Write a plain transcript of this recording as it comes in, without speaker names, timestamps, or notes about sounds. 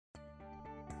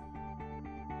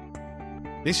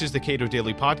This is the Cato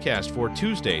Daily Podcast for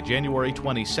Tuesday, January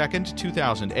 22nd,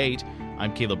 2008.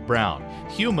 I'm Caleb Brown.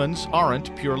 Humans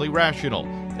aren't purely rational.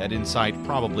 That insight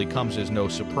probably comes as no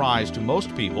surprise to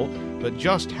most people, but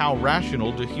just how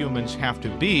rational do humans have to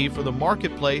be for the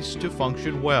marketplace to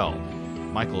function well?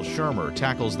 Michael Shermer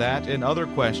tackles that and other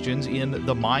questions in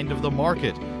The Mind of the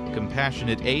Market,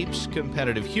 Compassionate Apes,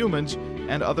 Competitive Humans,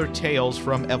 and Other Tales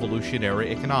from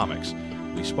Evolutionary Economics.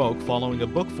 We spoke following a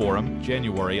book forum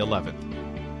January 11th.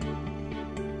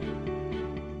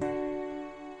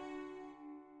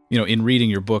 You know, in reading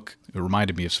your book, it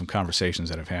reminded me of some conversations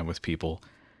that I've had with people.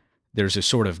 There's a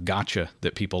sort of gotcha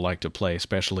that people like to play,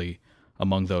 especially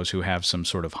among those who have some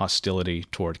sort of hostility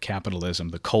toward capitalism,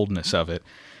 the coldness of it,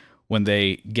 when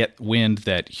they get wind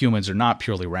that humans are not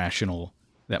purely rational,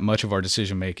 that much of our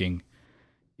decision-making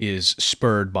is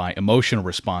spurred by emotional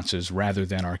responses rather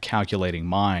than our calculating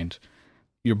mind.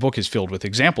 Your book is filled with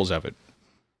examples of it.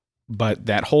 But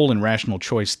that whole irrational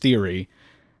choice theory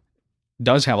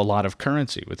does have a lot of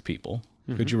currency with people.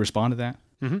 Mm-hmm. Could you respond to that?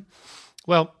 Mm-hmm.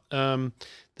 Well,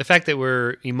 the fact that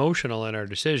we're emotional in our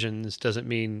decisions doesn't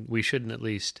mean we shouldn't at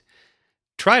least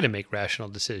try to make rational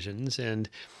decisions. And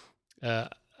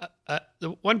the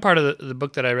one part of the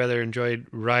book that I rather enjoyed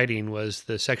writing was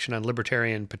the section on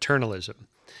libertarian paternalism.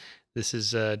 This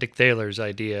is Dick Thaler's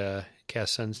idea, Cass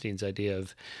Sunstein's idea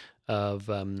of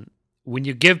when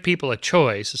you give people a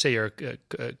choice, let's say you're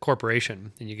a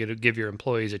corporation, and you give your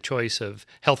employees a choice of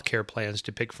healthcare plans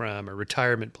to pick from or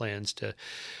retirement plans to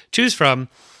choose from,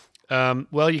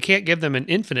 well, you can't give them an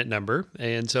infinite number,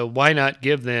 and so why not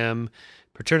give them,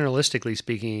 paternalistically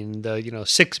speaking, the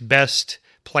 6 best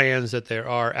plans that there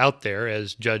are out there,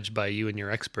 as judged by you and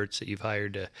your experts that you've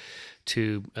hired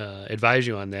to advise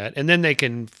you on that, and then they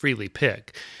can freely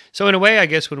pick. So in a way, I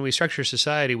guess when we structure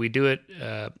society, we do it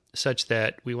such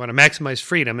that we want to maximize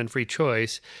freedom and free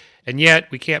choice, and yet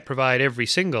we can't provide every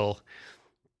single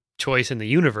choice in the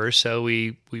universe, so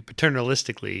we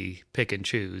paternalistically pick and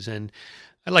choose. And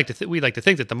we like to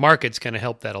think that the market's going to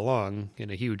help that along in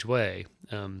a huge way.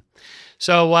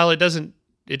 So while it doesn't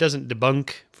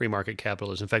debunk free market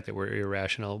capitalism, in fact that we're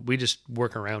irrational, we just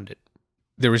work around it.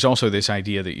 There is also this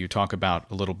idea that you talk about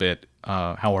a little bit,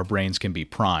 how our brains can be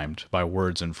primed by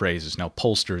words and phrases. Now,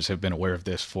 pollsters have been aware of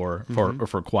this for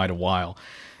quite a while,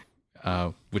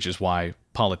 which is why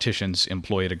politicians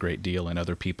employ it a great deal, and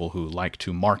other people who like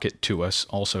to market to us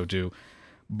also do.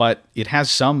 But it has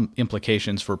some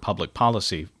implications for public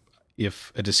policy.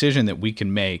 If a decision that we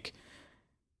can make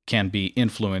can be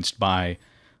influenced by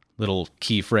little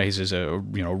key phrases, a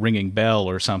ringing bell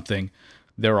or something,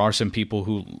 there are some people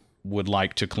who would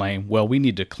like to claim, well, we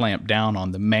need to clamp down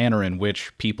on the manner in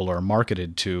which people are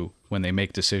marketed to when they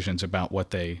make decisions about what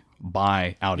they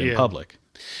buy out in public.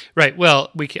 Right.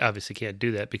 Well, we obviously can't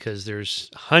do that because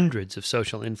there's hundreds of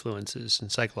social influences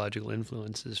and psychological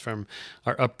influences from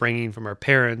our upbringing, from our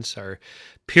parents, our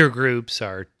peer groups,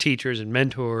 our teachers and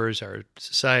mentors, our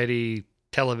society,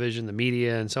 television, the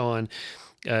media, and so on.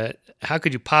 How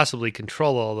could you possibly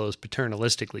control all those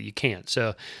paternalistically? You can't.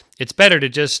 So it's better to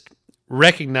just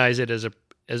recognize it as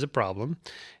a problem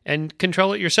and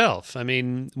control it yourself. I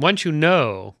mean, once you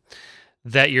know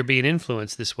that you're being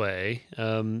influenced this way,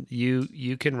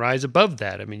 you can rise above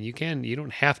that. I mean, you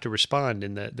don't have to respond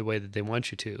in the way that they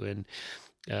want you to. And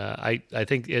I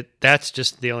think that's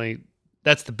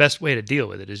the best way to deal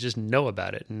with it, is just know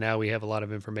about it. And now we have a lot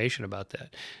of information about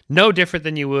that. No different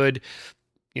than you would,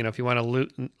 if you want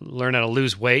to learn how to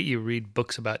lose weight, you read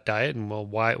books about diet, and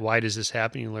why does this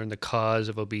happen? You learn the cause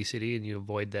of obesity, and you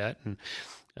avoid that.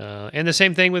 And the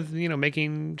same thing with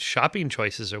making shopping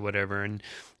choices or whatever, and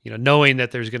knowing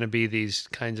that there's going to be these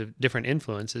kinds of different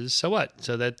influences. So what?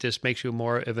 So that just makes you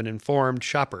more of an informed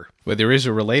shopper. Well, there is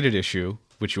a related issue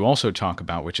which you also talk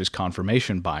about, which is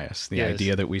confirmation bias. The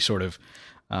idea that we sort of,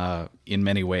 in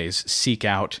many ways, seek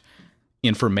out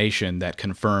information that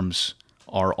confirms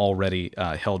our already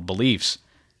held beliefs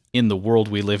in the world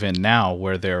we live in now,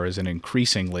 where there is an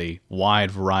increasingly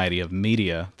wide variety of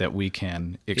media that we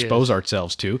can expose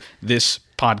ourselves to. This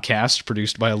podcast,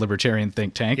 produced by a libertarian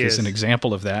think tank, is an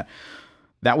example of that.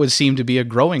 That would seem to be a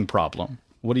growing problem.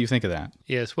 What do you think of that?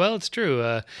 Yes, well, it's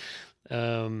true.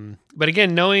 But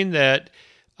again, knowing that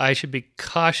I should be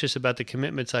cautious about the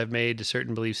commitments I've made to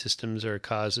certain belief systems or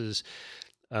causes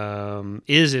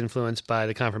is influenced by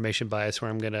the confirmation bias, where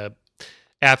I'm going to,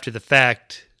 after the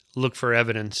fact, look for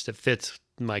evidence that fits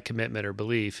my commitment or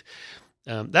belief.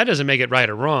 That doesn't make it right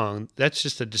or wrong. That's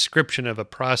just a description of a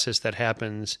process that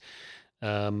happens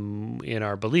in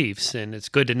our beliefs, and it's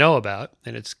good to know about,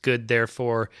 and it's good,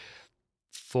 therefore,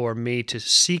 for me to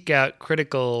seek out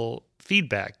critical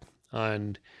feedback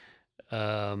on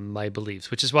my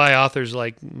beliefs, which is why authors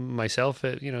like myself,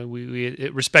 we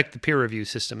respect the peer review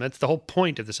system. That's the whole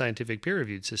point of the scientific peer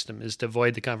reviewed system, is to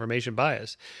avoid the confirmation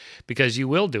bias, because you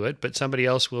will do it, but somebody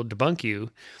else will debunk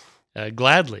you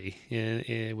gladly,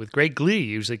 with great glee,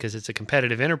 usually because it's a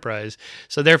competitive enterprise.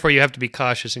 So therefore, you have to be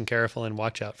cautious and careful and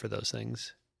watch out for those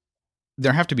things.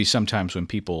 There have to be some times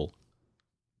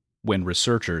when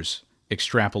researchers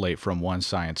extrapolate from one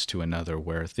science to another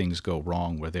where things go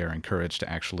wrong, where they're encouraged to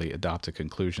actually adopt a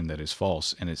conclusion that is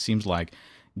false. And it seems like,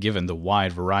 given the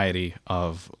wide variety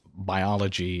of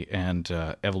biology and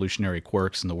evolutionary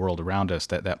quirks in the world around us,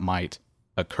 that might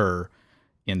occur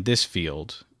in this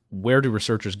field. Where do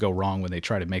researchers go wrong when they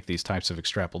try to make these types of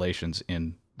extrapolations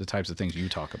in the types of things you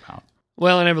talk about?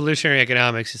 Well, in evolutionary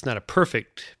economics, it's not a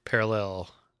perfect parallel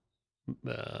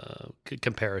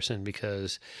comparison,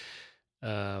 because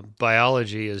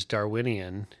biology is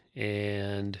Darwinian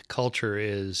and culture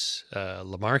is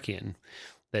Lamarckian.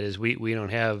 That is, we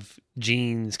don't have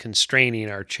genes constraining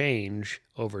our change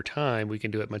over time. We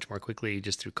can do it much more quickly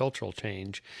just through cultural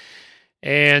change.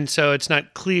 And so it's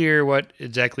not clear what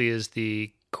exactly is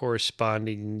the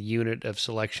corresponding unit of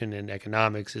selection in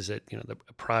economics. Is it, the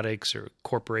products or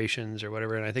corporations or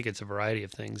whatever? And I think it's a variety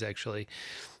of things, actually.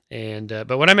 And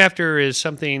but what I'm after is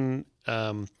something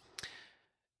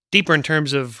deeper in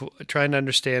terms of trying to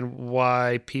understand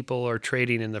why people are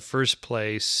trading in the first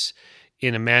place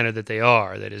in a manner that they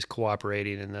are, that is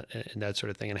cooperating and that sort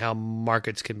of thing, and how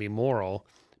markets can be moral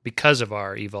because of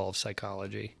our evolved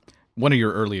psychology. One of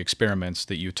your early experiments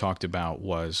that you talked about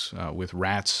was with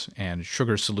rats and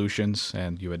sugar solutions,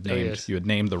 and you had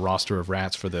named the roster of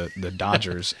rats for the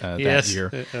Dodgers that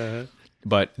year.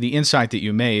 But the insight that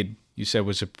you made, you said,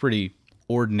 was a pretty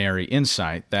ordinary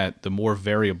insight, that the more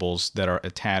variables that are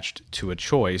attached to a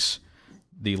choice,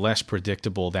 the less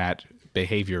predictable that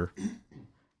behavior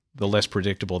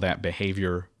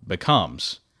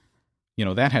becomes.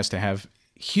 That has to have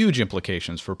huge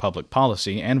implications for public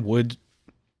policy, and would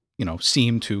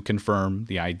seem to confirm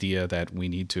the idea that we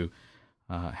need to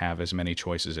have as many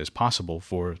choices as possible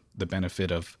for the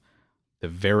benefit of the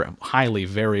very highly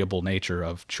variable nature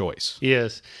of choice.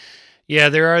 Yes. Yeah,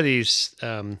 there are these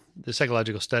the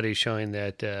psychological studies showing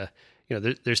that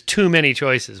there's too many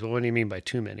choices. Well, what do you mean by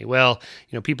too many? Well,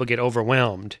 people get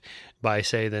overwhelmed by,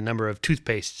 say, the number of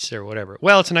toothpastes or whatever.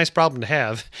 Well, it's a nice problem to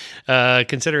have,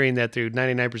 considering that through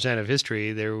 99% of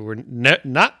history there were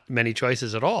not many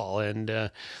choices at all.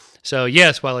 And so,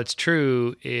 yes, while it's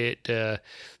true, it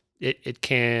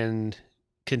can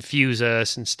confuse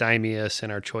us and stymie us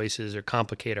in our choices, or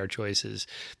complicate our choices,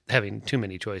 having too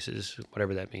many choices,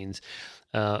 whatever that means.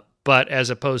 But as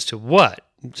opposed to what?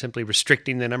 Simply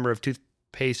restricting the number of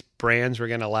toothpaste brands we're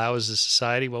going to allow as a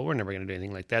society? Well, we're never going to do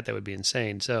anything like that. That would be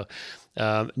insane. So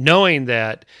knowing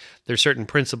that there's certain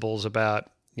principles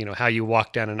about how you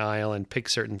walk down an aisle and pick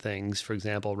certain things, for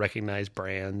example, recognize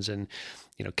brands and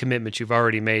commitments you've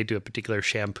already made to a particular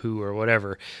shampoo or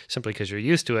whatever, simply because you're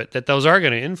used to it, that those are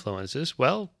going to influence us.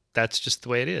 Well, that's just the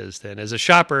way it is. Then, as a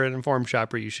shopper, an informed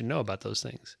shopper, you should know about those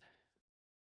things.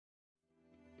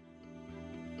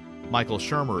 Michael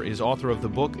Shermer is author of the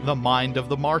book, The Mind of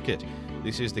the Market.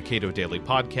 This is the Cato Daily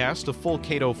Podcast. A full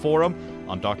Cato Forum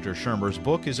on Dr. Shermer's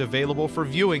book is available for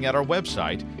viewing at our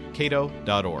website,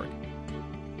 cato.org.